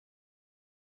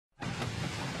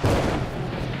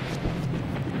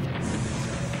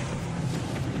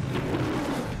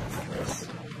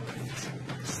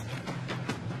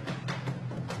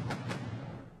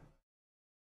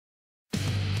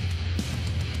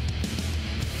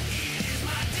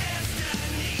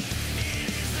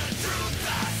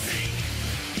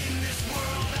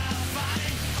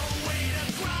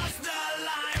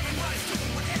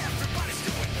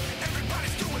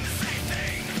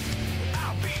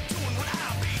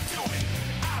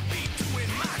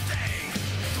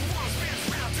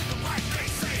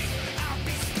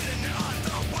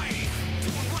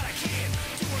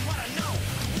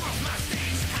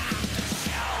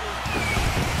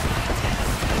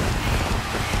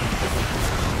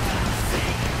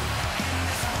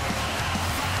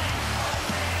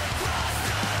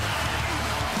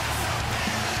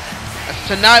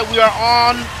tonight we are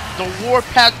on the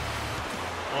Warpath.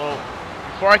 Well,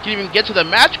 before I can even get to the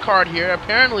match card here,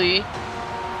 apparently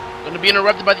going to be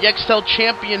interrupted by the Excel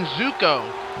champion Zuko.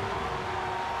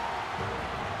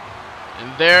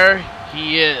 And there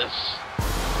he is.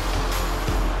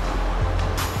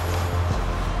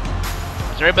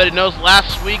 As everybody knows,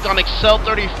 last week on Excel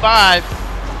 35,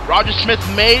 Roger Smith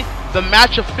made the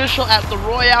match official at the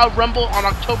Royale Rumble on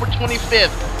October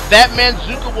 25th. That man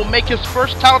Zuko will make his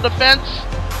first title defense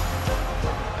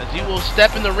as he will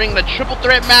step in the ring in a triple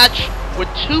threat match with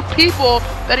two people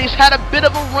that he's had a bit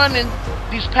of a run in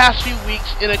these past few weeks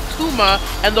in Akuma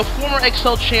and the former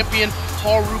Excel champion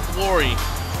Haru Glory.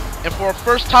 And for a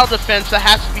first title defense, that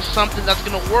has to be something that's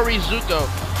going to worry Zuko.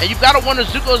 And you've got to wonder,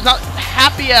 Zuko is not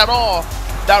happy at all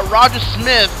that Roger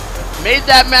Smith made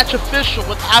that match official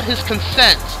without his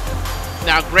consent.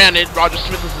 Now granted, Roger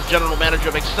Smith is the general manager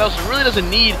of Excel, so he really doesn't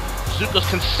need Zuko's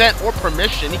consent or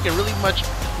permission. He can really much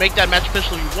make that match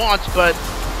official if he wants, but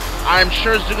I'm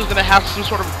sure Zuko's going to have some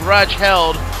sort of grudge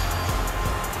held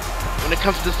when it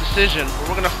comes to this decision. But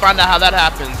we're going to find out how that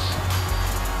happens.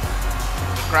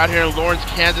 The crowd here in Lawrence,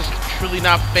 Kansas, truly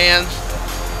not fans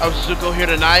of Zuko here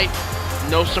tonight.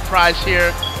 No surprise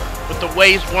here with the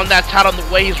way he's won that title and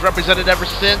the way he's represented ever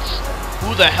since.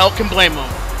 Who the hell can blame him?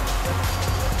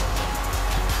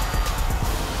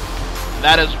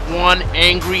 That is one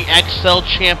angry Excel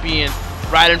champion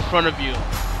right in front of you.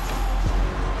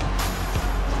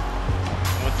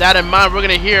 And with that in mind, we're going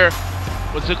to hear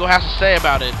what Zuko has to say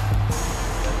about it.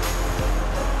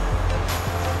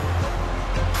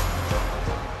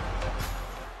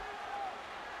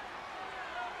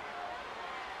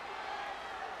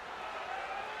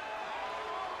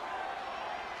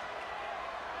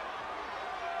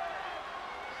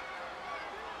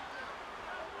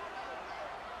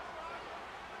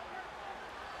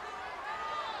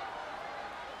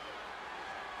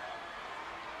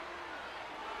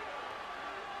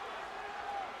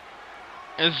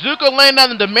 And Zuko laying down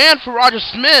the demand for Roger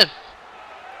Smith.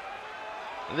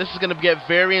 And this is going to get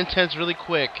very intense really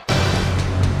quick.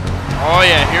 Oh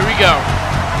yeah, here we go.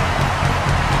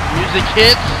 Music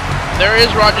hits. There is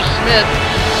Roger Smith.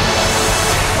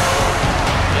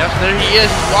 Yes, there he is.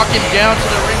 He's walking down to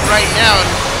the ring right now. And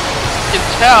you can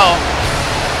tell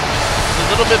he's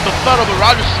a little bit befuddled, but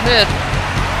Roger Smith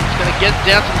is going to get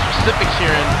down to the specifics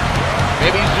here. And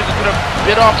maybe Zuko could have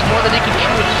bit off more than he can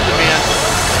chew with this demand.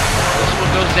 This is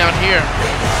what goes down here.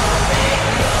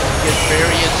 It gets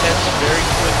very intense very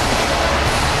quickly.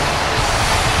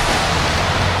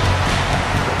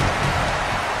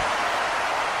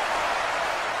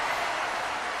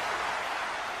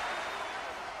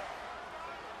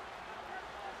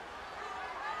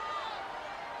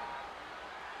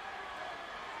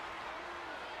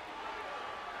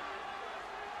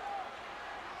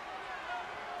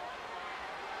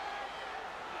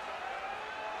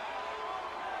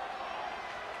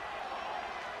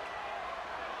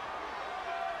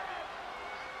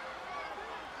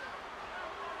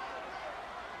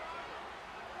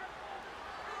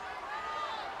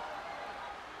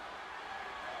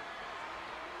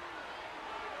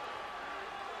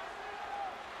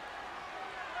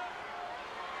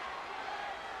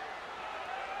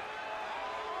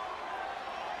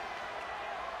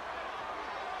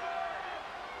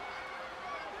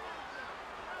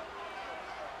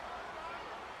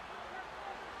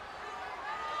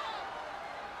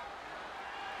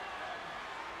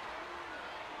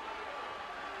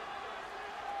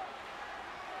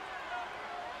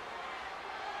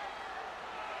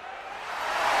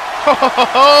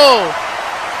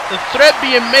 The threat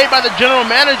being made by the general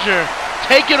manager.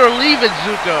 Take it or leave it,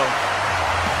 Zuko.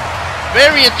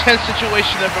 Very intense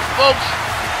situation there, but folks,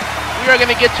 we are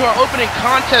going to get to our opening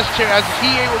contest here as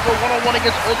Hiei will go one-on-one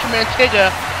against Ultraman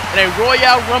Tiga in a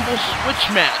Royale Rumble switch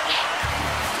match.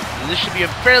 And this should be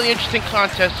a fairly interesting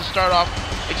contest to start off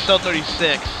Excel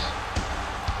 36.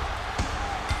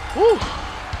 Whew.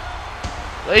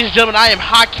 Ladies and gentlemen, I am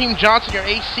Hakeem Johnson, your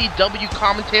ACW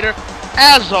commentator,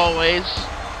 as always.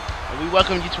 And we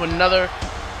welcome you to another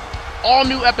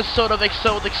all-new episode of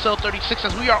Excel with Excel 36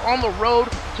 as we are on the road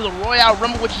to the Royale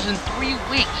Rumble, which is in 3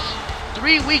 weeks.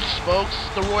 3 weeks, folks.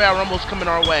 The Royale Rumble is coming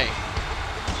our way.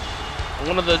 And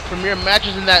one of the premier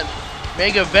matches in that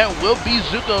mega event will be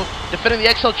Zuko defending the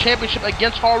Excel Championship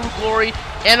against Haru Glory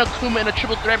and Akuma in a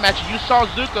triple threat match. You saw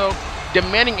Zuko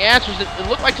demanding answers. It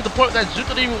looked like to the point that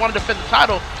Zuko didn't even want to defend the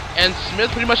title, and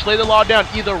Smith pretty much laid the law down.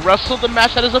 Either wrestle the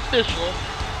match that is official,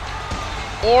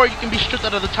 or you can be stripped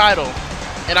out of the title.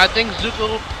 And I think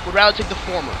Zuko would rather take the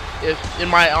former, in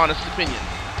my honest opinion.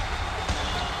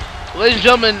 Ladies and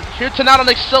gentlemen, here tonight on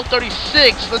Excel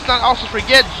 36, let's not also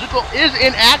forget Zuko is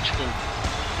in action.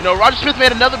 You know, Roger Smith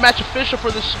made another match official for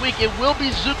this week. It will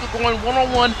be Zuko going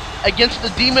one-on-one against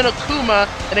the Demon Akuma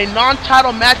in a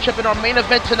non-title matchup in our main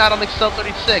event tonight on Excel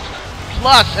 36.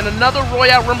 Plus, in another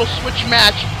Royale Rumble switch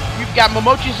match, we've got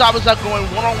Momochi Zabuza going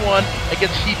one-on-one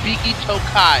against Hibiki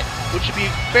Tokai, which should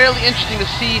be fairly interesting to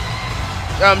see,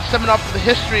 stemming off of the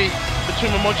history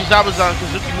between Momochi Zabuza and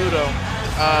Kazuki Muto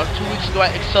 2 weeks ago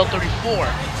at Excel 34.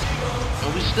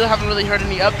 And we still haven't really heard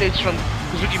any updates from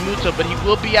Kazuki Muto, but he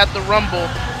will be at the Rumble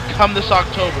come this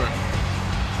October.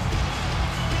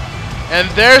 And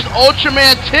there's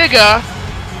Ultraman Tiga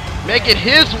making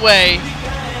his way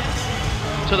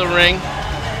to the ring.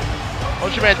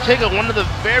 Ultraman Tiga, one of the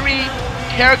very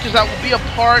characters that will be a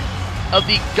part of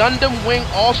the Gundam Wing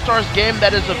All-Stars game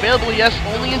that is available, yes,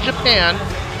 only in Japan,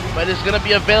 but is going to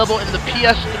be available in the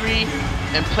PS3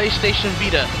 and PlayStation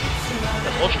Vita.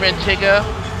 And Ultraman Tiga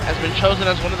has been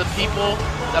chosen as one of the people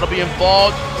that'll be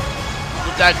involved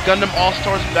with that Gundam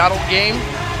All-Stars battle game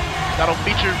that'll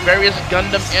feature various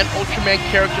Gundam and Ultraman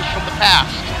characters from the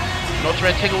past. And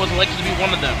Ultraman Tiga was elected to be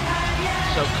one of them.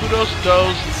 So kudos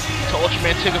goes to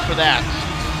Ultraman Tiga for that.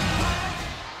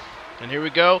 And here we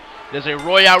go. There's a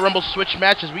Royale Rumble switch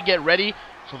match as we get ready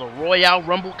for the Royale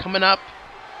Rumble coming up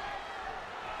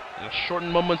in a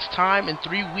shortened moment's time in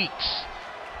 3 weeks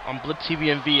on Blitz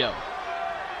TV and VO.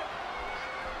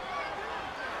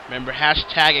 Remember,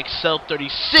 hashtag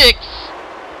Excel36.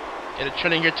 Get it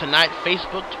trending here tonight.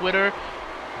 Facebook, Twitter,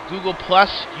 Google+,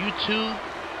 YouTube,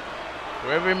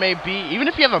 wherever it may be. Even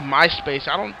if you have a MySpace,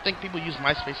 I don't think people use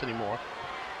MySpace anymore.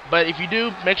 But if you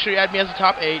do, make sure you add me as a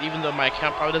top 8, even though my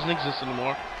account probably doesn't exist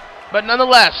anymore. But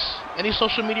nonetheless, any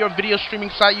social media or video streaming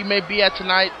site you may be at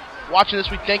tonight watching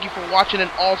this, we thank you for watching in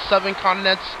all 7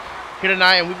 continents here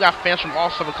tonight. And we've got fans from all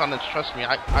 7 continents, trust me.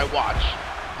 I watch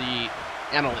the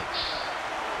analytics.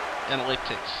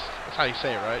 That's how you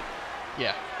say it, right?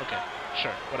 Yeah, okay,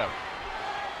 sure, whatever.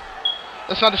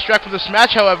 Let's not distract from this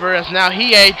match, however, as now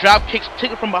Hiei drop kicks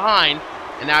Tiga from behind.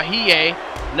 And now Hiei,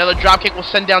 another drop kick will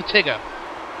send down Tiga.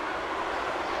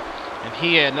 And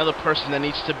Hiei, another person that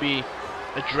needs to be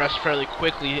addressed fairly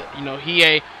quickly. You know,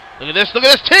 Hiei, look at this,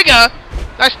 Tiga!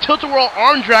 Nice tilt-a-whirl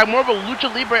arm drag, more of a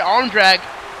Lucha Libre arm drag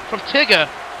from Tiga.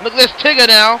 Look at this Tiga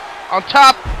now, on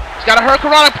top. He's got a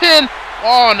Hurricanrana pin.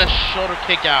 Oh, and a shoulder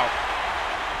kick out.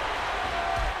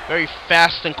 Very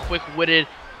fast and quick-witted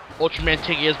Ultraman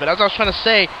Tiga is. But as I was trying to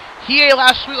say, Hiei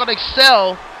last week on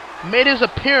Excel made his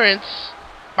appearance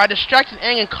by distracting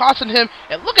Aang and costing him.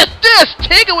 And look at this!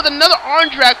 Tiga with another arm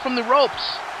drag from the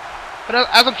ropes. But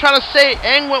as I'm trying to say,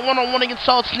 Aang went one-on-one against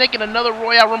Solid Snake in another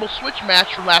Royale Rumble switch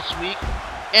match from last week.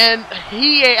 And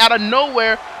Hiei, out of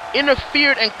nowhere,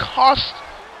 interfered and cost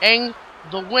Aang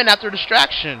the win after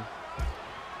distraction.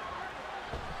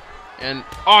 And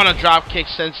on a drop kick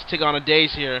sends Tiga on a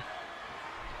daze here.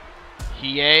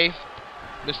 Hiei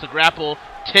missed the grapple.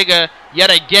 Tiga yet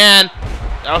again.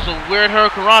 That was a weird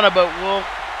Hurricanrana, but we'll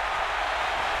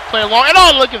play along. And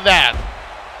oh, look at that!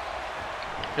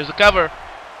 Here's the cover.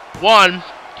 1,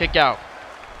 kick out.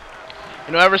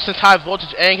 You know, ever since High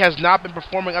Voltage, Aang has not been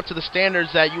performing up to the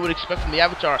standards that you would expect from the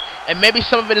Avatar. And maybe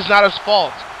some of it is not his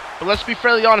fault. But let's be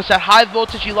fairly honest, at High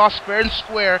Voltage he lost fair and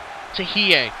square to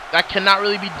Hiei. That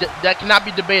cannot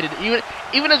be debated.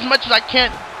 Even as much as I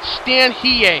can't stand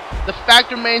Hiei, the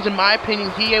fact remains, in my opinion,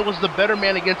 Hiei was the better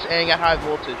man against Aang at High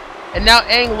Voltage. And now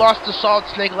Aang lost to Solid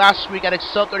Snake last week at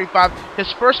Excel 35,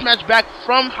 his first match back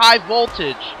from High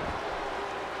Voltage.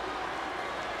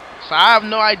 So I have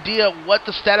no idea what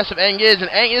the status of Aang is,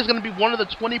 and Aang is going to be one of the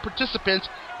 20 participants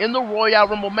in the Royale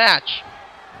Rumble match.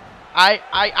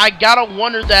 I gotta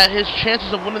wonder that his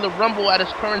chances of winning the Rumble at his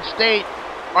current state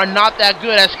are not that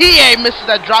good, as Hiei misses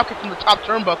that dropkick from the top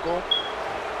turnbuckle.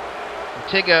 And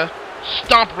Tiga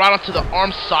stomped right onto the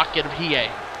arm socket of Hiei,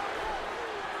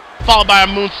 followed by a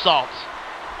moonsault.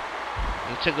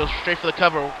 And Tiga goes straight for the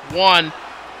cover. 1,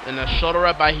 and a shoulder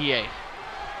up by Hiei.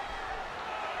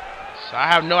 So I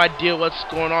have no idea what's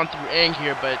going on through Aang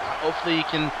here, but hopefully he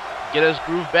can get his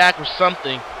groove back or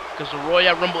something, because the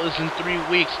Royale Rumble is in 3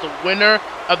 weeks. The winner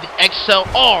of the Excel,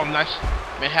 oh, nice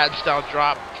Manhattan style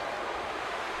drop.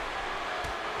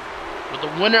 But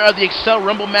the winner of the Excel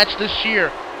Rumble match this year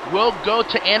will go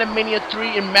to Animania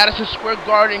 3 in Madison Square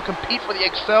Garden and compete for the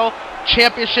Excel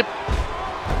Championship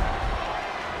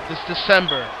this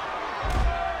December.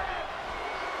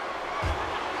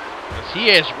 As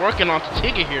Hiei is working on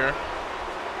Tiga here.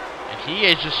 And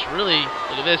Hiei is just really,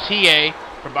 look at this, Hiei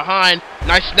from behind.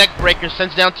 Nice neck breaker,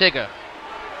 sends down Tiga.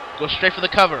 Goes straight for the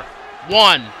cover.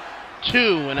 1,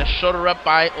 2, and a shoulder up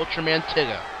by Ultraman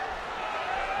Tiga.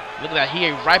 Look at that,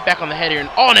 Hiei right back on the head here, and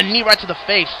and a knee right to the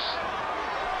face.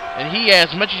 And Hiei,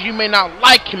 as much as you may not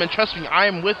like him, and trust me, I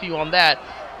am with you on that,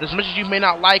 but as much as you may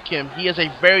not like him, he is a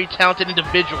very talented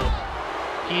individual.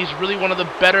 He's really one of the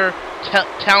better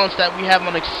talents that we have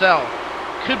on Excel.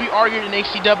 Could be argued in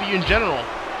ACW in general.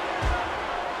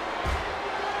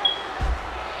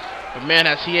 But man,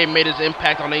 has Hiei made his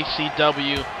impact on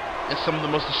ACW in some of the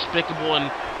most despicable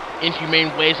and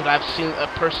inhumane ways that I've seen a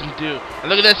person do. And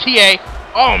look at this, Hiei.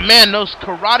 Oh man, those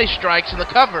karate strikes in the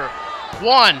cover.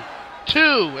 1, 2,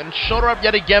 and shoulder up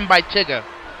yet again by Tiga.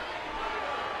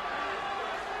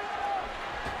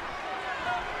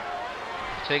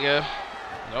 Tiga,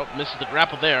 nope, misses the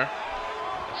grapple there.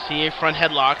 Hiei front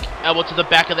headlock, elbow to the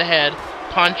back of the head,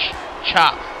 punch,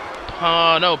 chop.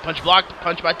 No, punch blocked,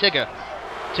 punch by Tiga.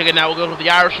 Tiga now will go with the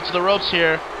Irish to the ropes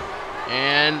here.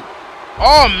 And,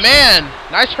 oh man,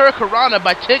 nice hurricanrana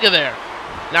by Tiga there.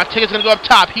 Now Tiga's going to go up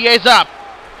top, Hiei's up.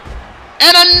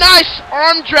 And a nice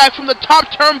arm drag from the top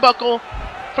turnbuckle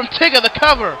from Tiga, the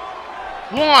cover.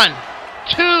 1,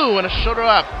 2, and a shoulder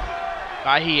up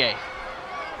by Hiei.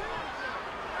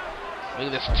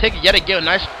 Look at this, Tiga yet again, a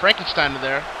nice Frankenstein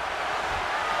there.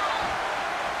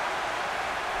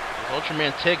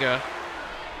 Ultraman Tiga.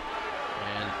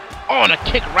 And a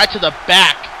kick right to the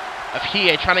back of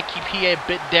Hiei, trying to keep Hiei a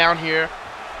bit down here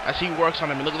as he works on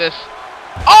him. And look at this.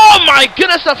 Oh my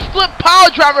goodness, a flip power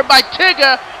driver by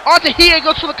Tiga onto Hiei,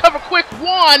 goes for the cover quick.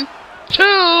 1, 2,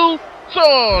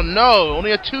 oh no,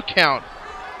 only a 2 count.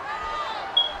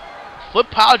 Flip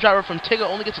power driver from Tiga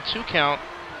only gets a 2 count.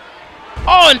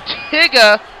 Oh, and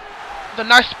Tiga, the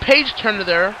nice page turner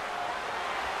there.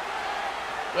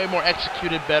 Way more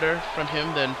executed better from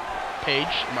him than Page,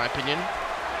 in my opinion.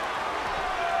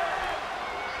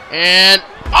 And,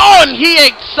 and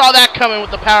Hiei saw that coming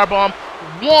with the powerbomb.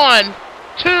 1,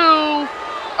 2,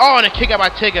 and a kick out by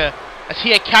Tiga as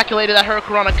Hiei calculated that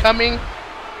hurricanrana coming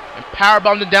and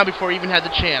powerbombed him down before he even had the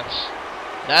chance.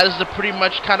 That is the pretty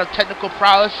much kind of technical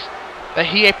prowess that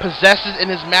Hiei possesses in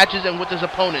his matches and with his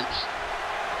opponents.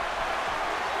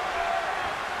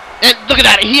 And look at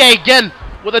that, Hiei again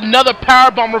with another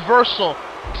powerbomb reversal.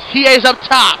 Hiei's up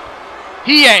top.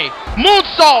 Hiei,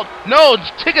 moonsault. No,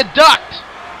 Tiga ducked.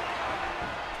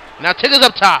 Now Tiga's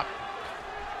up top.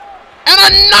 And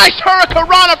a nice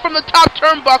hurricanrana from the top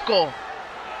turnbuckle.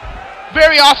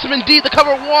 Very awesome indeed. The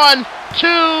cover 1, 2,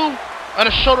 and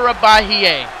a shoulder up by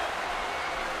Hiei.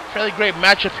 Fairly great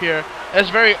matchup here. And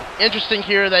it's very interesting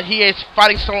here that Hiei's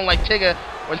fighting someone like Tiga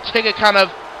when Tiga kind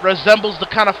of resembles the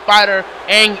kind of fighter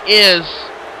Aang is.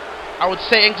 I would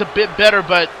say Aang's a bit better,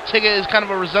 but Tiga is kind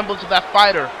of a resemblance of that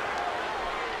fighter.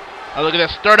 Now look at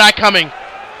this, third eye coming.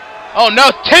 Oh no,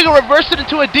 Tiga reversed it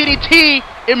into a DDT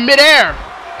in midair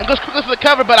and goes quickly for the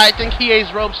cover, but I think Hiei's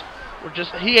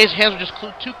hands were just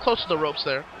too close to the ropes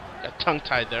there. Got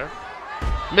tongue-tied there.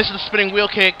 Misses the spinning wheel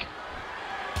kick.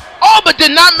 Oh, but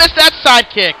did not miss that side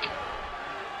kick.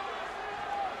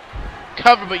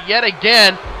 Cover, but yet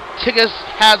again, Tiga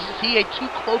has Hiei too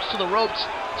close to the ropes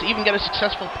to even get a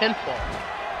successful pinfall.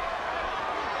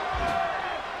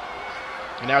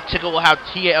 And now Tiga will have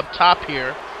Hiei up top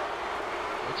here.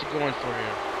 What's he going for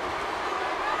here?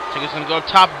 Tiga's gonna go up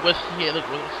top with Hiei. Look,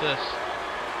 what's this?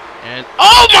 And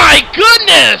oh my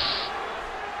goodness!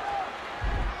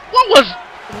 What was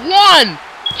 1,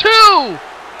 2,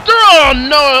 3? Oh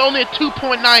no, only a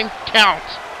 2.9 count.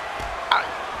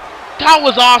 That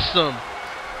was awesome.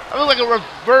 That was like a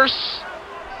reverse.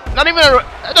 Not even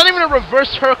a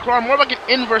reverse hurricanrana, more like an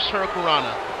inverse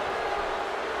hurricanrana.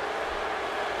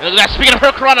 And look at that, speaking of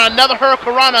hurricanrana, another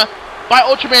hurricanrana by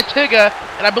Ultraman Tiga,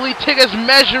 and I believe Tiga's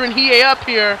measuring Hiei up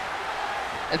here.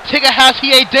 And Tiga has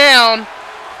Hiei down.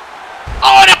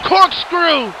 Oh, and a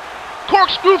corkscrew!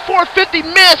 Corkscrew 450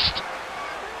 missed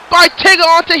by Tiga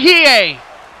onto Hiei.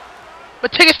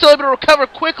 But Tiga's still able to recover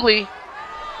quickly.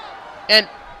 And,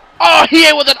 oh,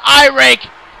 Hiei with an eye rake.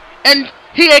 And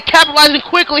Hiei capitalizing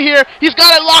quickly here. He's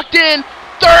got it locked in.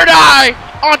 Third eye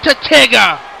onto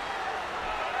Tiga.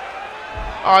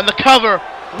 On the cover.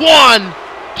 1,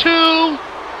 2,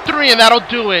 3, and that'll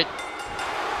do it.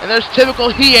 And there's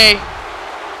typical Hiei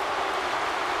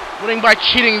winning by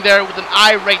cheating there with an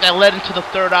eye rake that led into the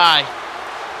third eye.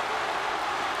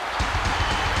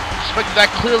 Expected that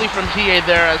clearly from Hiei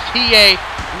there as Hiei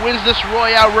wins this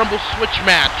Royale Rumble switch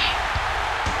match.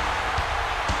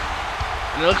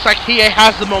 And it looks like Hiei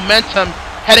has the momentum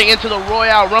heading into the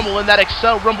Royale Rumble in that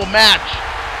Excel Rumble match.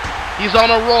 He's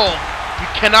on a roll. You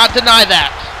cannot deny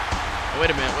that. Oh, wait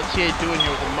a minute, what's Hiei doing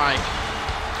here with the mic?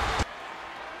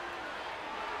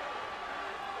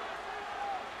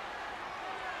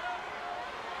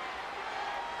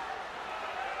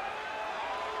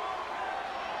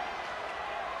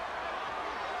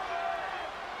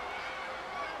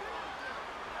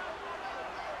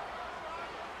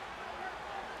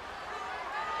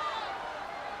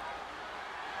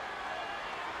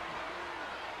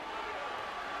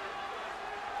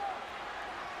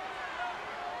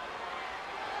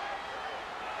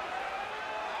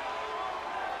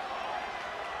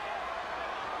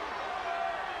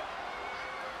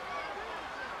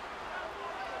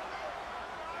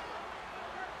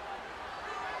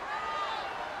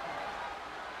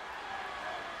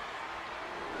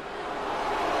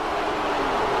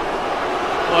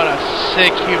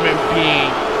 sick human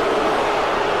being.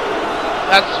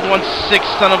 That's one sick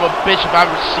son of a bitch if I've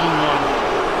ever seen one.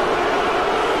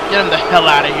 Get him the hell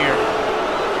out of here.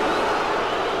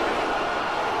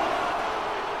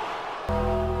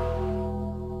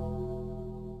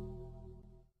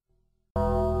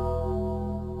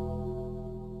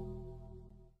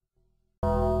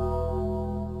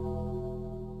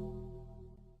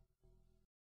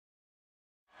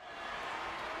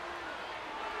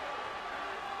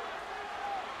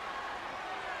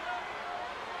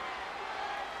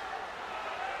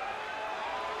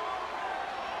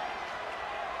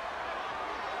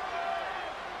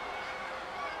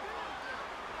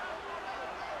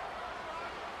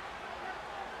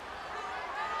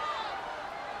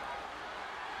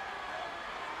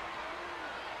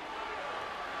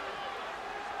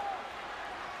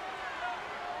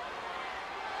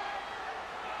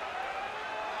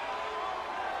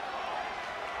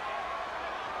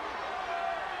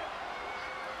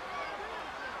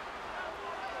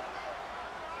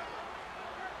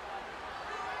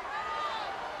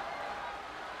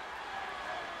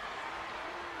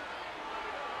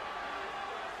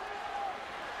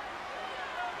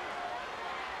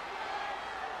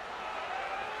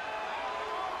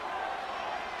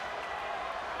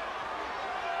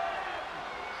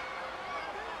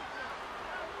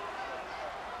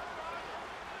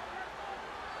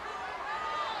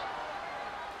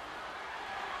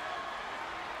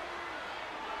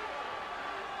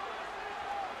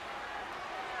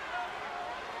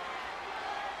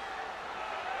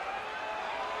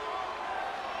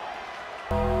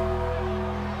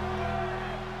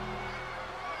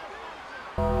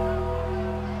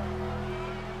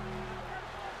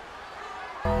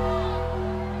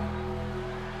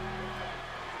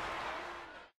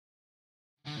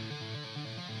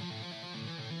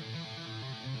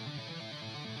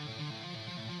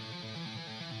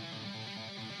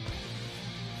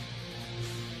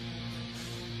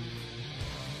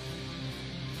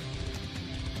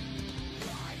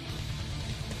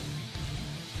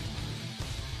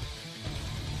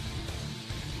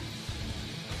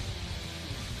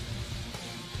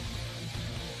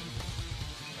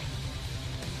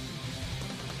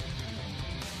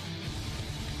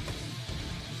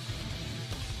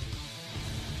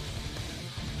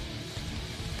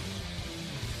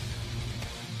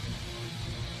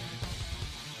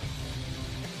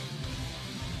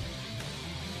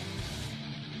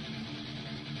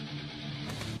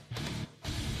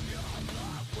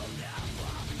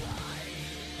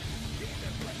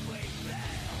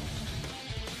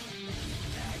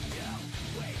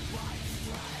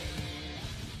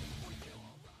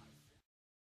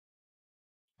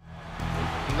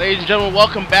 Ladies and gentlemen,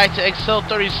 welcome back to Excel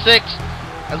 36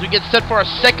 as we get set for our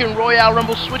second Royale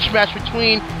Rumble switch match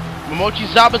between Momochi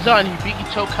Zabuza and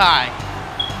Hibiki Tokai.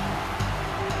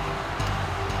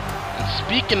 And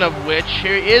speaking of which,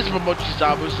 here is Momochi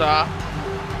Zabuza,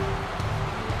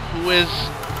 who is,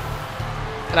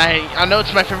 and I know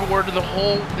it's my favorite word in the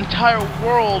whole entire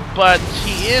world, but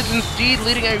he is indeed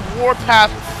leading a warpath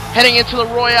heading into the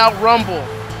Royale Rumble.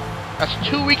 That's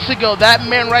 2 weeks ago. That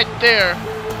man right there,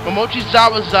 Momochi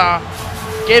Zabuza,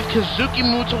 gave Kazuki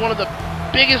Muto one of the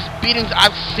biggest beatings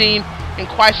I've seen in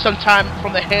quite some time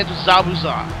from the hands of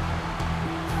Zabuza.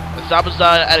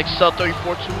 Zabuza at Excel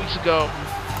 34 2 weeks ago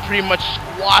pretty much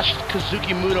squashed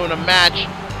Kazuki Muto in a match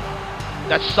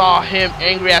that saw him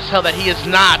angry as hell that he is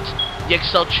not the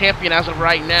Excel champion as of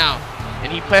right now.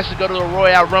 And he plans to go to the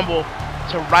Royale Rumble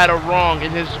to right a wrong in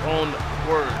his own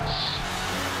words.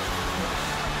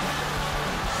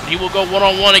 He will go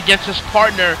one-on-one against his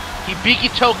partner, Hibiki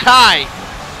Tokai,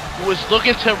 who is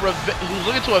looking to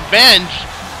avenge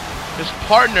his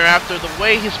partner after the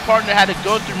way his partner had to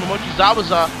go through Momochi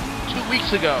Zabuza 2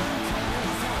 weeks ago.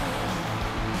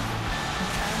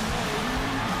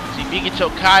 Hibiki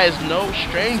Tokai is no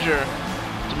stranger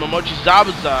to Momochi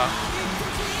Zabuza,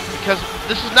 because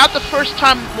this is not the first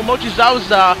time Momochi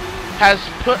Zabuza has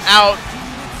put out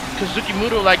Kazuki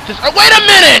Muto like this. Oh, wait a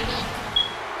minute!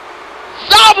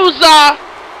 Zabuza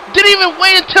didn't even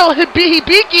wait until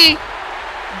Hibiki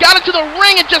got into the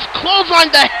ring and just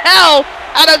clotheslined the hell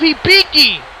out of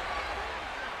Hibiki.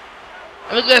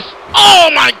 And look at this.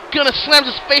 Oh my goodness, slams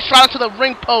his face right into the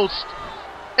ring post.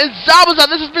 And Zabuza,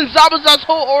 this has been Zabuza's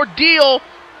whole ordeal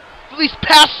for these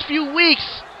past few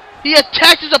weeks. He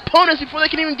attacks his opponents before they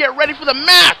can even get ready for the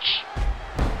match.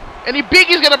 And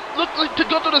Hibiki's gonna look to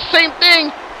go through the same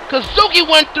thing Kazuki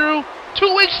went through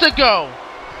 2 weeks ago.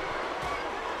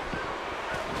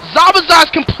 Zabuza has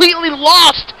completely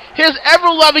lost his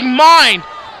ever-loving mind.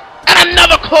 And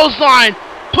another clothesline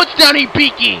puts down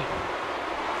Hibiki.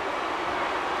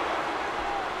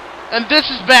 And this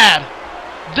is bad.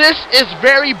 This is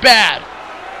very bad.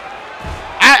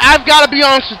 I've got to be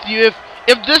honest with you.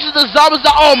 If this is the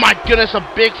Zabuza, oh my goodness, a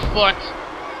big foot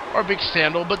or a big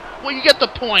sandal, but well, you get the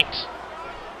point.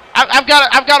 I've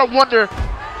got to wonder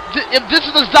if this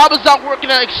is the Zabuza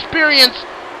working an experience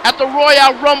at the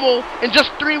Royale Rumble in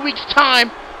just 3 weeks'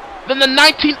 time. Then the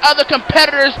 19 other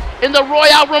competitors in the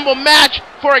Royale Rumble match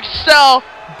for Excel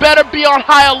better be on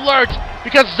high alert,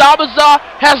 because Zabuza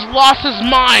has lost his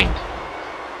mind.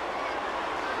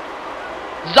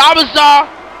 Zabuza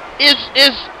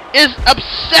is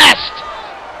obsessed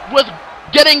with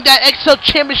getting that Excel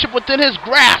championship within his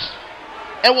grasp,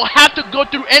 and will have to go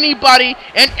through anybody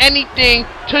and anything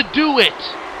to do it.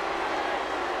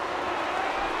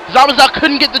 Zabuza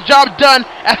couldn't get the job done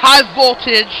at high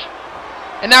voltage,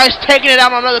 and now he's taking it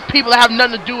out on other people that have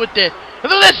nothing to do with it. And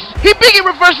look at this! Hibiki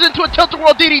reverses into a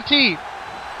tilt-a-whirl DDT.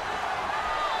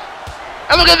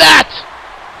 And look at that!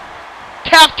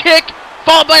 Calf kick,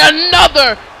 followed by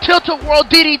another tilt-a-whirl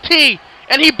DDT.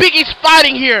 And Hibiki's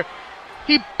fighting here.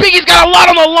 Hibiki's got a lot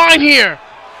on the line here.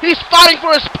 He's fighting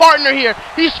for his partner here.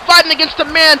 He's fighting against a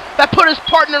man that put his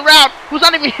partner out, who's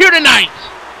not even here tonight.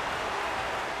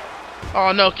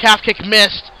 Oh no, calf kick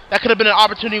missed. That could have been an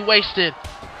opportunity wasted.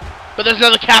 But there's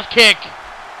another calf kick.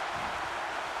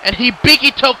 And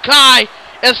Hibiki Tokai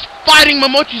is fighting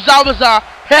Momochi Zabuza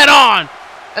head on.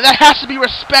 And that has to be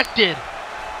respected.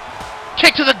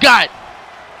 Kick to the gut.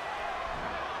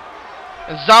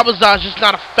 And Zabuza is just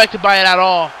not affected by it at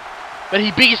all. But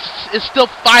Hibiki is still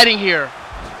fighting here.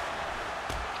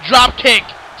 Drop kick.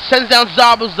 Sends down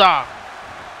Zabuza.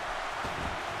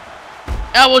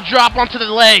 Elbow drop onto the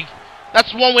leg.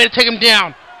 That's one way to take him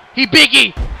down.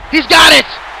 Hibiki. He's got it.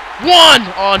 One.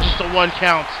 Oh, just a one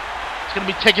count. It's going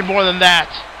to be taking more than that.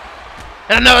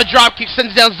 And another drop kick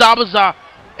sends down Zabuza.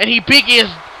 And Hibiki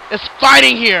is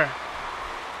fighting here.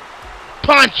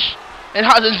 Punch. And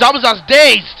Zabuza's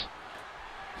dazed.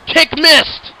 Kick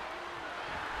missed.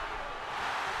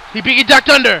 Hibiki ducked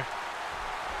under.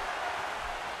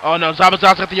 Oh no,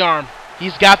 Zabuza's got the arm.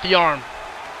 He's got the arm.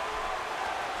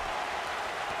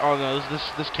 Oh no,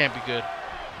 this can't be good.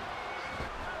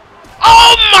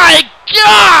 Oh my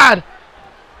god!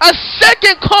 A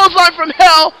second clothesline from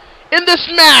hell in this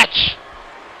match.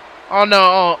 Oh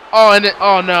no,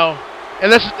 oh no.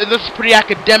 And this is pretty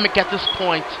academic at this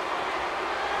point.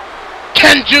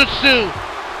 Kenjutsu.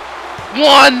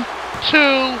 1,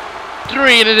 2,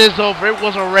 3, and it is over. It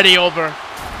was already over.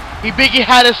 Hibiki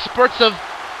had his spurts of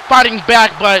fighting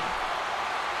back, but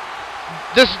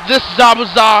this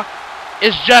Zabuza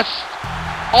is just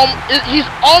he's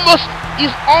almost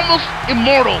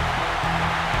immortal.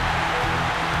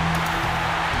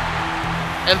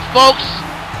 And folks,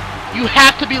 you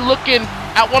have to be looking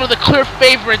at one of the clear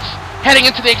favorites heading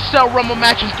into the Excel Rumble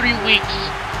match in 3 weeks.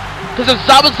 Because if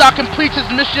Zabuza completes his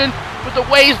mission with the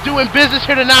way he's doing business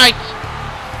here tonight,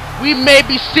 we may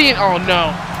be seeing... Oh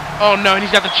no, and he's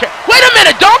got the chair. Wait a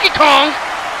minute, Donkey Kong!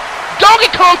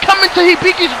 Donkey Kong coming to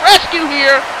Hibiki's rescue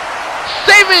here,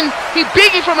 saving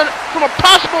Hibiki from a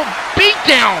possible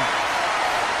beatdown.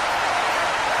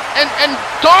 And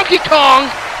Donkey Kong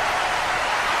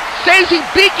saves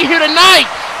Hibiki here tonight.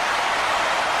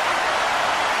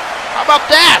 How about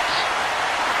that?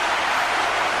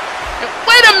 And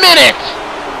wait a minute!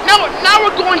 Now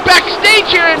we're going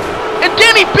backstage here, and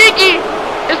Danny Hibiki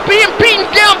is being beaten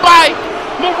down by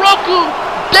Miroku,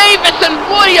 Davis, and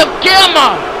Woody of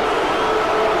Gamma.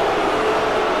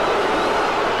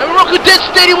 And Miroku did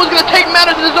state he was going to take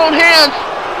matters in his own hands.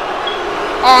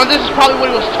 Oh, and this is probably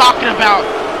what he was talking about.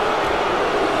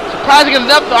 Surprising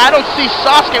enough, though, I don't see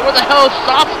Sasuke. Where the hell is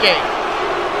Sasuke?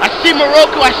 I see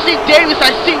Miroku, I see Davis,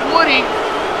 I see Woody,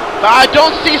 but I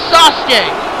don't see Sasuke.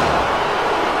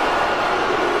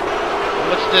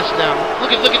 What's this now? Look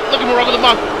at Miroku the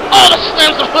Monk. Oh, that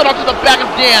slams the hood onto the back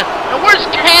of Dan. And where's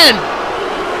Ken?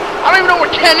 I don't even know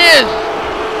where Ken is.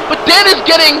 But Dan is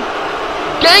getting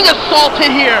gang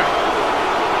assaulted here.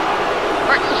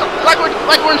 Like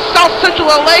we're in South Central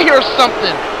LA here or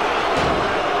something.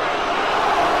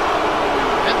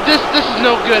 And this is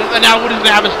no good. And now Woody's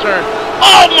gonna have his turn.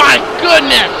 Oh my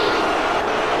goodness!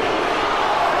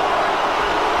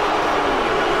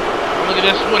 Look at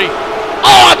this, Woody.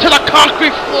 Oh, to the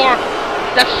concrete floor.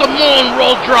 That Samoan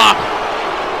roll drop.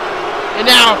 And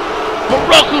now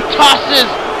Miroku tosses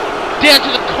Dan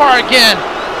to the car again.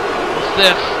 What's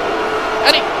this?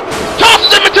 And he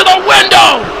tosses him into the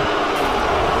window.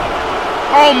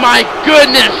 Oh my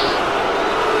goodness.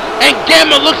 And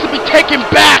Gamma looks to be taking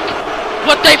back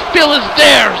what they feel is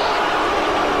theirs.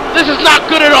 This is not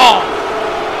good at all.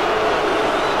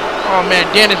 Oh man,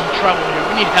 Dan is in trouble here.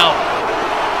 We need help.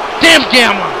 Damn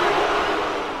Gamma.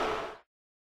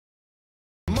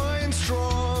 Mind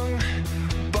strong,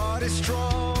 body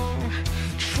strong.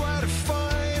 Try to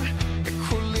find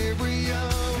equilibrium.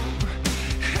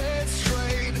 Head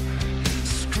straight,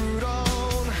 screwed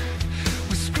on.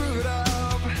 We screwed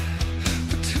up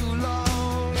for too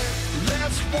long.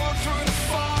 Let's walk through the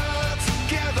fire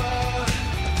together.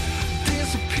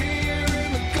 Disappear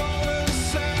in the golden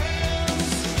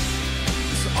sands.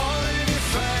 It's all in your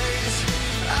face.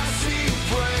 I see you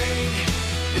break.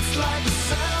 It's like the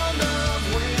sound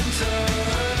of winter.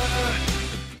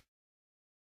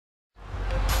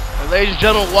 Ladies and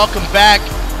gentlemen, welcome back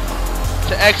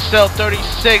to Excel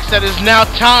 36. That is now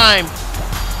time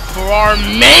for our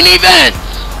main event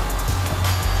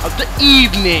of the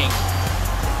evening.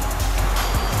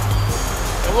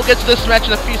 And we'll get to this match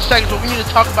in a few seconds, but we need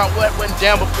to talk about what went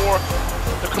down before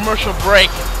the commercial break.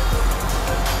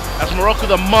 As Miroku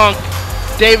the Monk,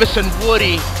 Davis, and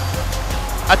Woody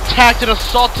attacked and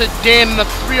assaulted Dan in a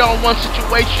 3-on-1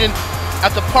 situation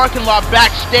at the parking lot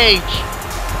backstage.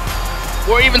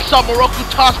 Or even saw Miroku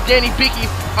toss Danny Hibiki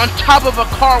on top of a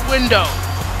car window.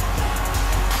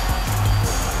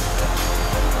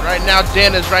 Right now,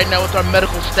 Dan is with our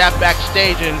medical staff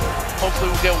backstage, and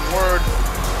hopefully we'll get word,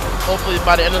 hopefully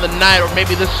by the end of the night or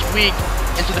maybe this week,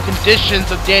 into the conditions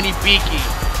of Danny Hibiki.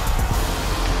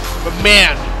 But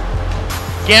man,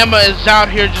 Gamma is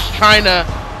out here just trying to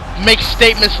make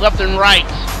statements left and right.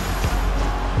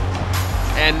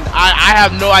 And I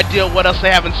have no idea what else they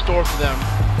have in store for them.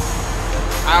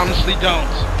 I honestly don't.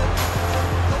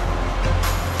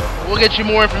 We'll get you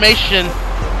more information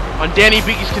on Danny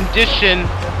Hibiki's condition,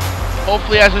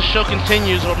 hopefully as the show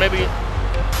continues, or maybe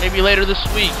later this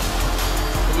week.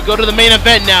 But we go to the main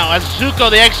event now, as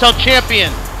Zuko, the XL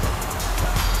champion,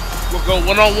 will go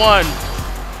one-on-one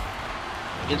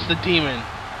against the demon,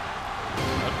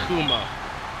 Akuma.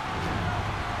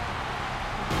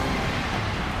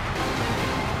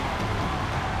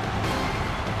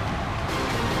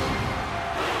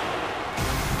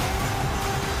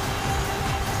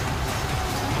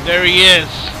 There he is,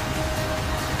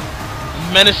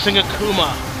 menacing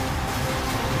Akuma.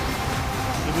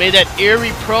 He made that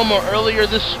eerie promo earlier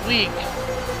this week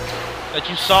that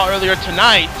you saw earlier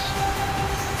tonight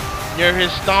near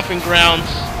his stomping grounds,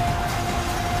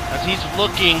 as he's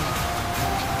looking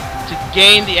to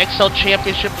gain the XL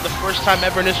Championship for the first time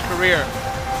ever in his career.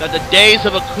 That the days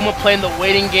of Akuma playing the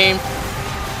waiting game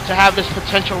to have his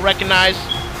potential recognized,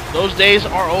 those days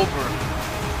are over.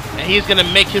 And he's going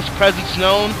to make his presence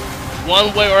known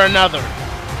one way or another.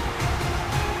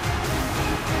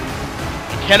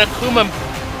 Can Akuma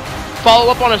follow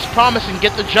up on his promise and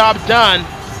get the job done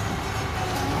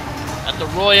at the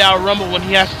Royale Rumble when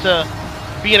he has to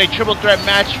be in a triple threat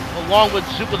match along with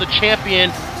Zuko the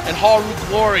champion and Haru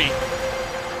Glory?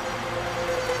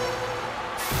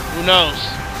 Who knows?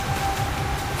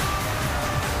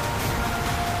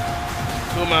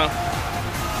 Akuma,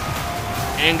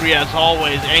 angry as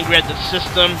always, angry at the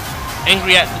system,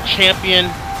 angry at the champion.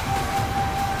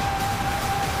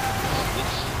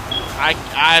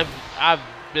 I've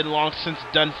been long since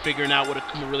done figuring out what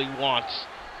Akuma really wants.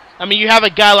 I mean, you have a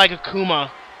guy like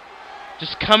Akuma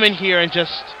just come in here and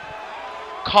just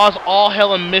cause all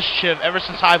hell and mischief ever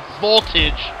since High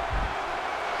Voltage.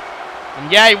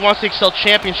 And yeah, he wants the XL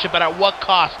Championship, but at what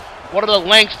cost? What are the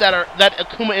lengths that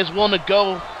Akuma is willing to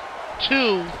go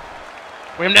to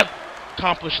for him to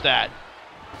accomplish that?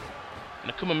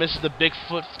 And Akuma misses the big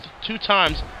foot 2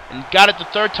 times and got it the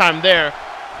 3rd time there.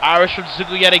 Irish with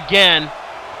Zuko yet again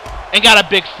and got a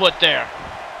big foot there.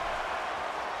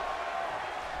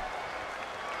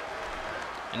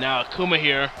 And now Akuma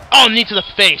here. Oh, knee to the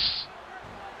face.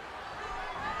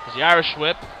 There's the Irish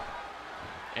whip.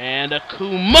 And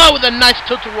Akuma with a nice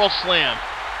tilt-a-roll slam.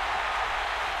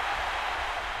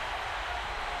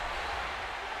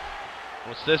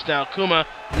 What's this now? Akuma,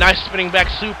 nice spinning back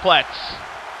suplex.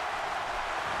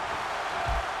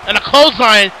 And a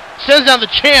clothesline sends down the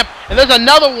champ. And there's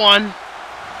another one.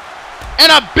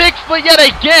 And a big foot yet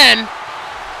again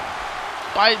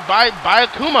by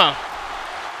Akuma.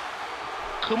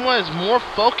 Akuma is more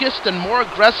focused and more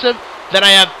aggressive than I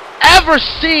have ever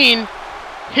seen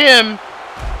him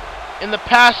in the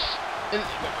past,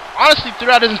 honestly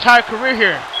throughout his entire career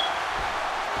here.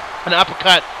 An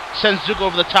uppercut sends Zuko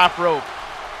over the top rope.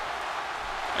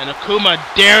 And Akuma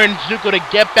daring Zuko to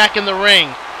get back in the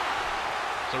ring.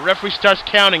 So the referee starts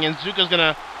counting, and Zuko's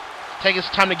gonna take his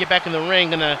time to get back in the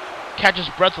ring, gonna catch his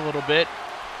breath a little bit.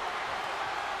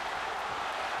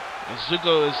 And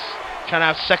Zuko is trying to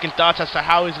have second thoughts as to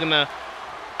how he's gonna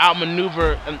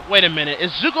outmaneuver. And wait a minute,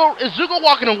 is Zuko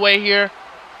walking away here?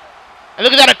 And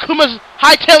look at that, Akuma's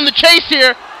hightailing the chase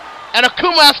here, and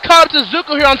Akuma has caught up to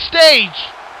Zuko here on stage.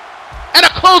 And a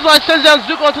clothesline sends down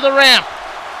Zuko onto the ramp.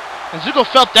 And Zuko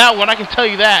felt that one, I can tell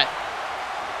you that.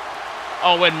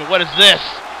 Oh, wait a minute, what is this?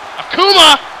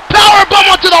 Akuma, powerbomb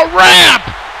onto the ramp!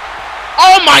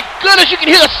 Oh my goodness, you can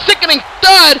hear the sickening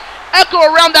thud echo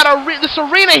around that this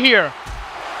arena here.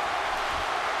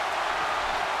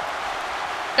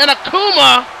 And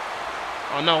Akuma,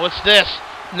 oh no, what's this?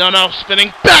 No,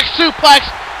 spinning back suplex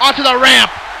onto the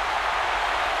ramp.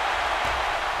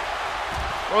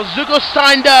 Well, Zuko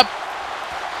signed up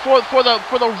for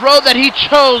the road that he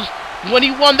chose when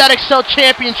he won that Excel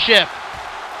Championship.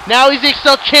 Now he's the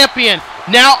Excel Champion.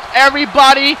 Now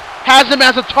everybody has him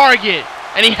as a target,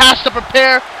 and he has to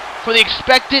prepare for the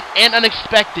expected and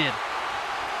unexpected.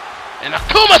 And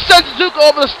Akuma sends Zuko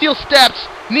over the steel steps,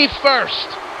 knee first.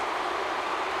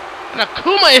 And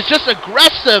Akuma is just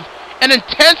aggressive and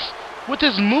intense with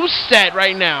his moveset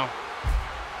right now.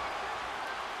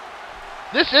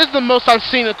 This is the most I've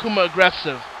seen Akuma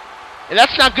aggressive. And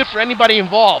that's not good for anybody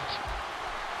involved.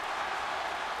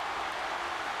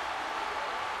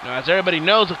 Now, as everybody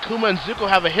knows, Akuma and Zuko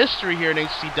have a history here in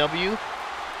ACW.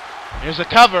 Here's a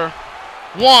cover.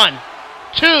 1,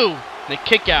 2, and a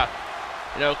kick out.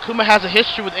 You know, Akuma has a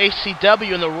history with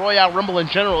ACW and the Royale Rumble in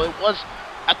general. It was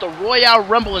at the Royale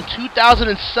Rumble in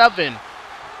 2007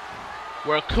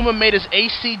 where Akuma made his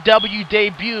ACW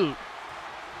debut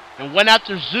and went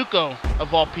after Zuko,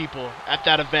 of all people, at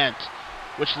that event,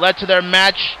 which led to their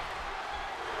match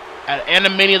at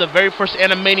Animania, the very first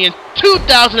Animania in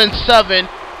 2007,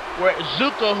 where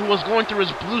Zuko, who was going through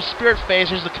his blue spirit phase,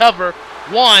 here's the cover,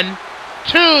 1,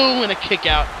 2, and a kick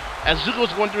out. As Zuko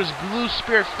was going through his blue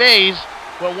spirit phase,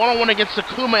 went one-on-one against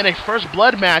Akuma in a first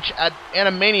blood match at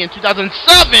Animania in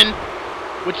 2007,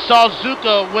 which saw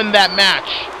Zuko win that match.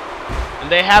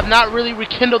 And they have not really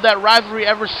rekindled that rivalry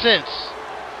ever since,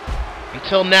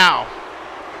 until now.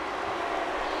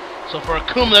 So for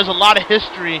Akuma, there's a lot of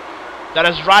history that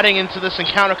is riding into this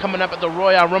encounter coming up at the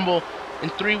Royale Rumble in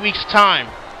 3 weeks' time.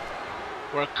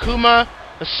 Where Akuma,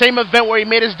 the same event where he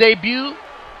made his debut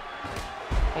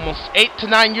almost 8 to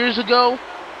 9 years ago,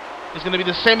 is going to be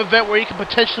the same event where he can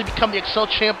potentially become the Excel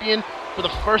Champion for the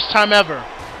first time ever.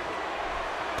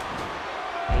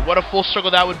 And what a full circle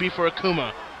that would be for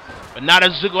Akuma. But not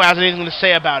as Zuko has anything to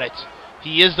say about it.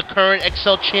 He is the current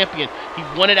Excel Champion. He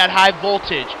won it at high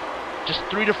voltage just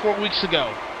 3 to 4 weeks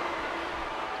ago.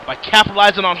 By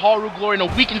capitalizing on Haru Glory in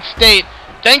a weakened state,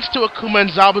 thanks to Akuma and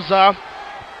Zabuza,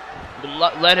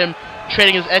 led him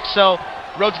trading his Excel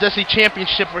Road to Destiny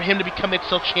Championship for him to become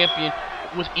Excel Champion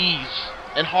with ease.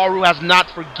 And Haru has not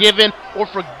forgiven or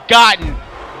forgotten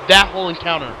that whole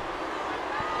encounter.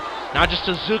 Not just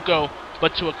to Zuko,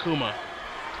 but to Akuma.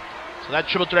 So that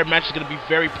triple threat match is going to be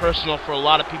very personal for a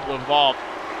lot of people involved.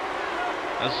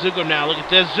 Now Zuko now, look at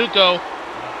this. Zuko,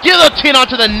 guillotine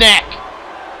onto the neck.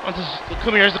 Onto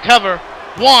Akuma, here's the cover.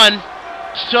 1, 2,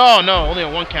 oh no, only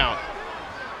on 1 count.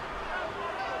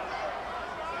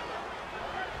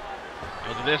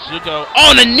 Look at this, Zuko.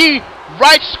 Oh, and a knee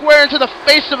right square into the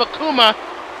face of Akuma.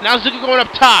 Now Zuko going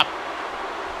up top.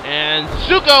 And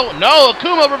Zuko, no,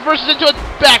 Akuma reverses into a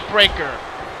backbreaker.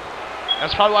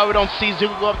 That's probably why we don't see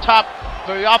Zuko go up top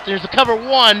very often. Here's the cover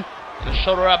 1, and a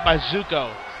shoulder up by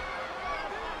Zuko.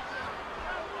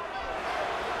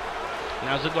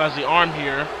 Now Zuko has the arm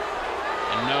here,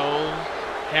 and no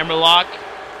hammerlock,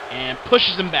 and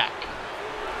pushes him back.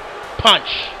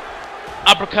 Punch.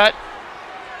 Uppercut.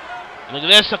 And look at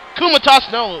this, Akuma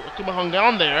toss. No, Akuma hung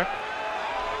down there.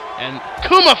 And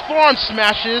Akuma forearm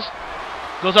smashes.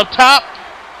 Goes up top.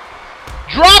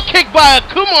 Drop kick by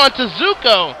Akuma onto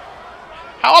Zuko.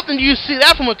 How often do you see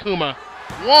that from Akuma?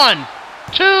 1,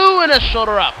 2, and a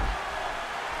shoulder up.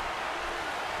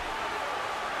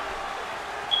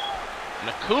 And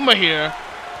Akuma here,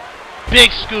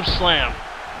 big scoop slam.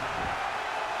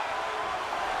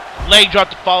 Leg drop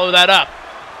to follow that up,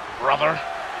 brother.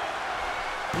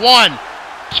 1,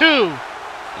 2,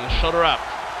 and a shoulder up.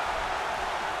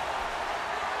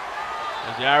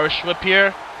 There's the Irish whip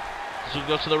here. Zuko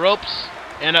goes to the ropes.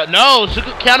 And no,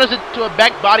 Zuko counters it to a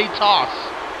back body toss.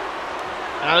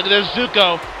 Now look at this,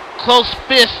 Zuko. Close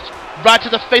fist right to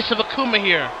the face of Akuma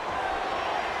here.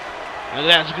 Look at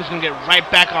that, Zuko's going to get right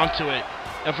back onto it.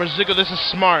 And for Zuko, this is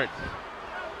smart.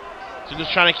 Zuko's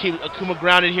trying to keep Akuma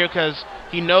grounded here because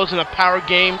he knows in a power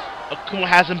game, Akuma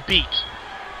has him beat.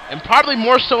 And probably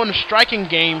more so in a striking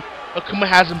game, Akuma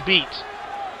has him beat.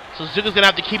 So Zuko's going to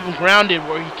have to keep him grounded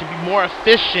where he can be more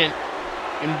efficient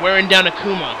in wearing down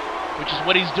Akuma, which is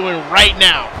what he's doing right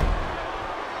now.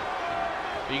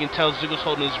 You can tell Zuko's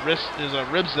holding his wrist, his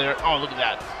ribs there. Oh, look at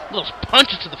that. Those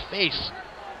punches to the face.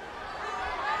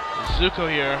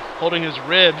 Zuko here, holding his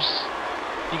ribs.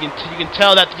 You can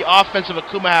tell that the offense of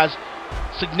Akuma has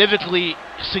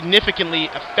significantly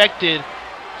affected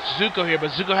Zuko here,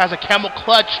 but Zuko has a camel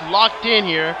clutch locked in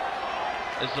here.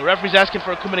 As the referee's asking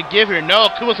for Akuma to give here. No,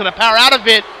 Akuma's gonna power out of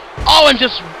it. Oh, and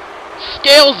just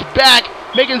scales back,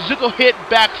 making Zuko hit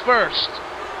back first.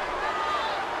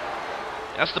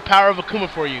 That's the power of Akuma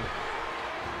for you.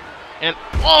 And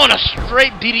oh, and a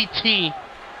straight DDT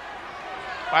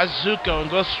by Zuko,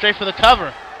 and goes straight for the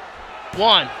cover.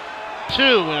 1, 2,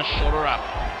 and a shoulder up.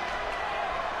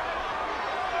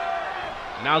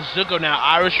 Now Zuko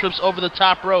Irish whips over the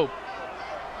top rope.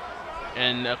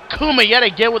 And Akuma yet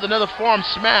again with another forearm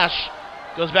smash.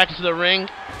 Goes back into the ring,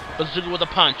 but Zuko with a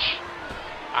punch.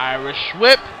 Irish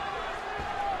whip.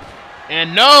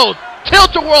 And no!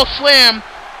 Tilt-a-whirl slam!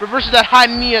 Reverses that high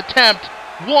knee attempt.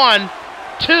 1,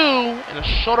 2, and a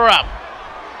shoulder up.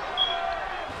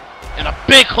 And a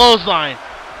big clothesline.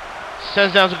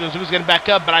 Sends down Zuko. Zuko's getting back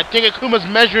up, but I think Akuma's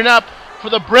measuring up for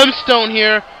the brimstone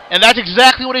here. And that's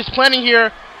exactly what he's planning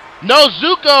here. No,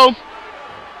 Zuko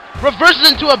reverses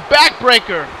into a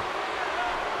backbreaker.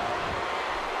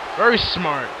 Very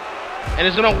smart. And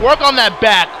he's going to work on that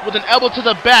back with an elbow to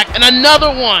the back. And another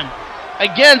one.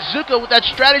 Again, Zuko with that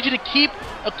strategy to keep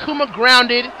Akuma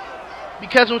grounded.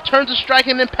 Because in terms of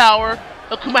striking and power,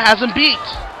 Akuma has him beat.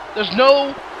 There's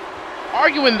no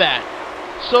arguing that.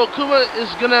 So Akuma is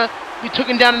going to be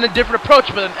taken down in a different approach.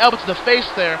 But an elbow to the face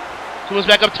there. Akuma's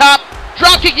back up top.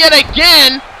 Dropkick yet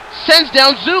again. Sends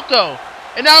down Zuko.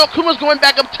 And now Akuma's going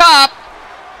back up top.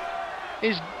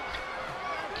 He's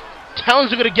telling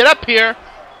Zuko to get up here.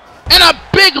 And a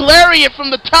big lariat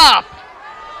from the top.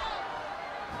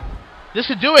 This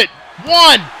could do it.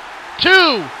 1, 2.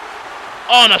 Oh,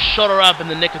 and a shoulder up in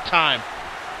the nick of time.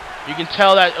 You can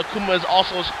tell that Akuma is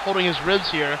also holding his ribs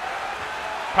here.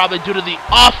 Probably due to the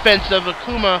offense of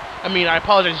Akuma.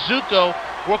 Zuko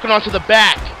working onto the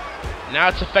back. Now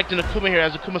it's affecting Akuma here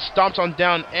as Akuma stomps on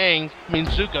down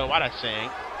Zuko. Why'd I say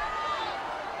Aang?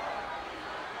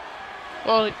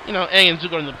 Well, you know, Aang and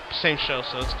Zuko are in the same show,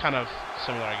 so it's kind of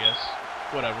similar, I guess.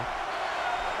 Whatever.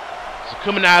 So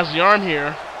Akuma now has the arm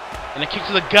here, and a kick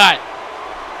to the gut.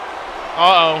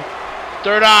 Uh-oh.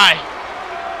 Third eye.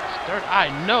 Third eye,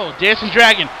 no. Dancing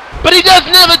Dragon. But he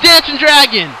doesn't have a Dancing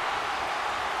Dragon!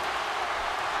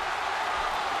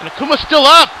 And Akuma's still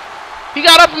up! He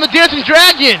got up from the Dancing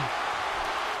Dragon!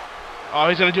 Oh,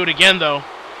 he's going to do it again, though.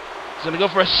 He's going to go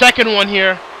for a second one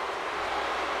here.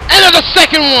 And there's a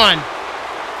second one!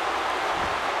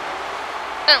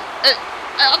 And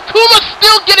Akuma's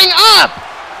still getting up!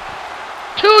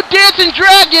 2 Dancing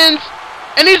Dragons,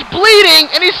 and he's bleeding,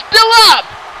 and he's still up!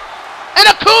 And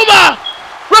Akuma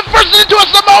reverses into a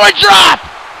Samoan drop!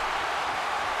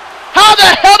 How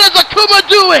the hell does Akuma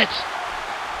do it?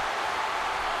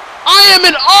 I am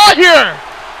in awe here!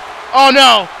 Oh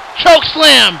no, choke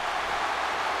slam!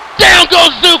 Down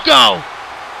goes Zuko!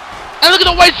 And look at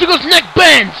the way Zuko's neck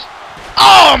bends!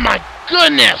 Oh my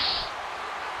goodness!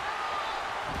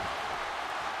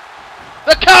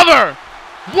 The cover!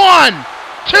 1,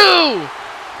 2,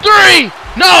 3!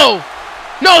 No!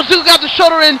 No, Zuko got the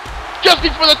shoulder in just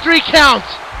before the 3 count!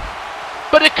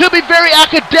 But it could be very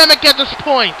academic at this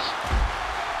point.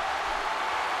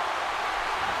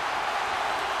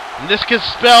 And this could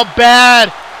spell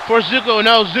bad for Zuko.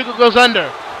 No, Zuko goes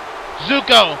under.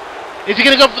 Zuko, is he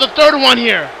going to go for the third one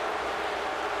here?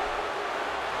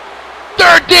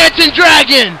 Third Dancing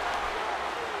Dragon!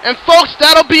 And folks,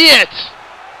 that'll be it.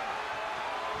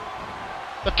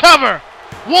 The cover.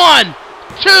 1,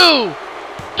 2,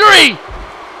 3.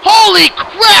 Holy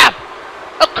crap!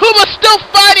 Akuma's still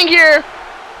fighting here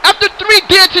after 3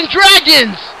 Dancing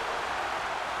Dragons.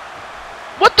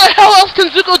 What the hell else can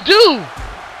Zuko do?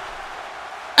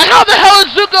 And how the hell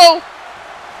is Zuko?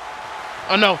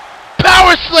 Oh no.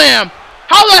 Power Slam!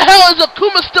 How the hell is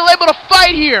Akuma still able to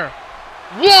fight here?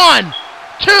 1,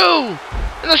 2,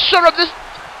 and a shoulder up.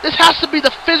 This has to be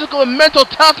the physical and mental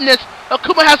toughness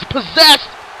Akuma has possessed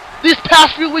these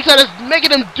past few weeks that is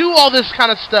making him do all this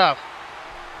kind of stuff.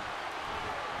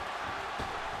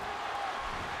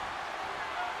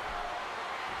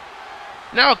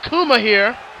 Now Akuma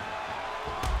here.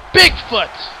 Bigfoot.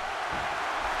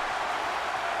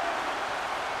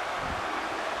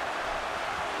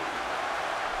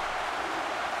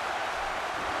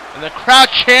 And the crowd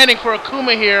chanting for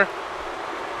Akuma here.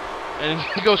 And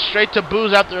he goes straight to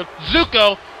boos after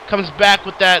Zuko comes back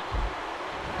with that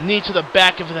knee to the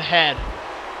back of the head.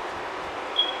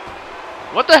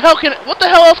 What the hell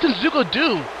else can Zuko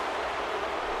do?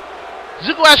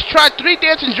 Zuko has tried 3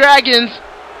 Dancing Dragons.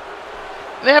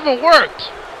 They haven't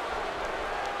worked.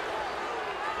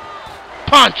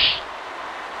 Punch.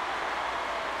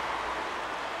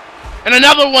 And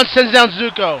another one sends down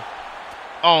Zuko.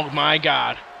 Oh my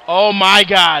god. Oh my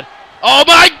god. Oh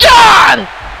my god!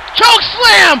 Choke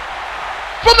slam!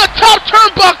 From the top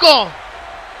turnbuckle!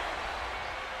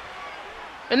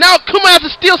 And now Akuma has to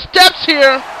steal steps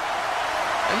here.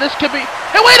 And this could be...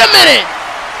 Hey, wait a minute!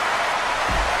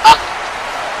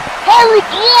 Haru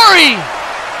Glory!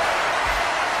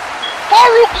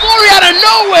 Haru Glory out of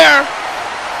nowhere!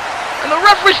 And the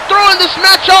referee's throwing this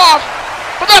match off.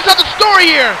 But that's not the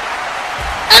story here.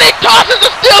 And he tosses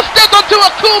the steel steps onto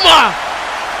Akuma!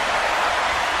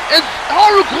 And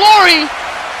Haru Glory,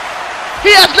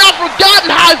 he has not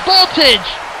forgotten high voltage.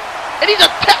 And he's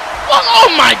oh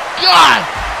my god!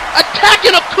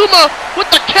 Attacking Akuma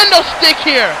with the kendo stick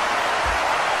here.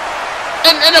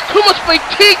 And Akuma's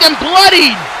fatigued and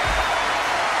bloodied.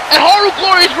 And Haru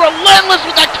Glory is relentless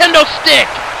with that kendo stick.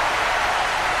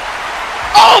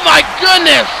 Oh my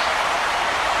goodness!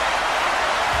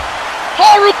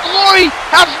 Haru Glory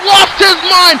has lost his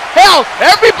mind. Hell,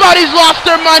 everybody's lost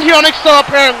their mind here on Excel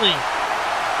apparently.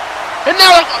 And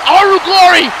now Haru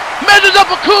Glory measures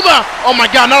up Akuma. Oh my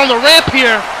god, not on the ramp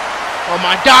here. Oh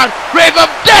my god, Rave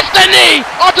of Destiny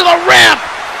onto the ramp,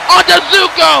 onto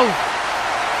Zuko.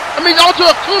 I mean, onto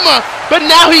Akuma, but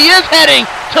now he is heading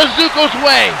to Zuko's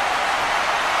way.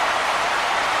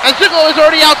 And Zuko is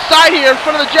already outside here in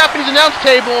front of the Japanese announce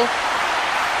table.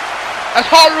 As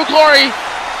Haru Glory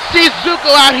sees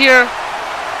Zuko out here.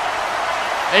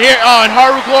 And here, oh, and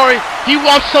Haru Glory, he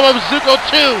wants some of Zuko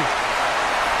too.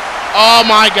 Oh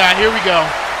my god, here we go.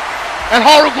 And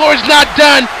Haru Glory's not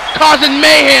done causing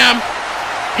mayhem.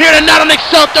 Here tonight on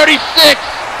Excel 36.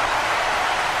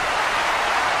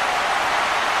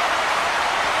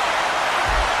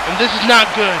 And this is not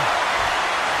good.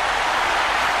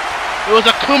 It was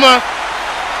Akuma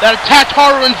that attacked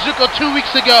Haru and Zuko 2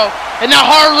 weeks ago. And now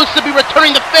Haru looks to be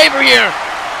returning the favor here.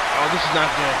 Oh, this is not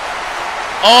good.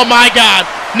 Oh my god.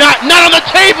 Not on the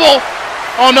table.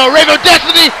 Oh no, Rave of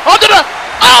Destiny onto the...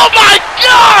 Oh my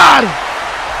god!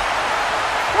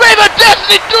 Rave of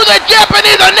Destiny through the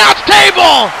Japanese announce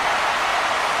table!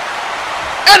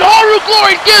 And Haru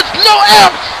Glory gives no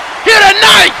F's here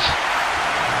tonight!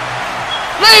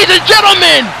 Ladies and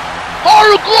gentlemen,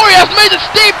 Haru Glory has made a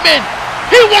statement.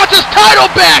 He wants his title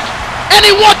back, and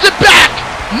he wants it back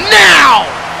now!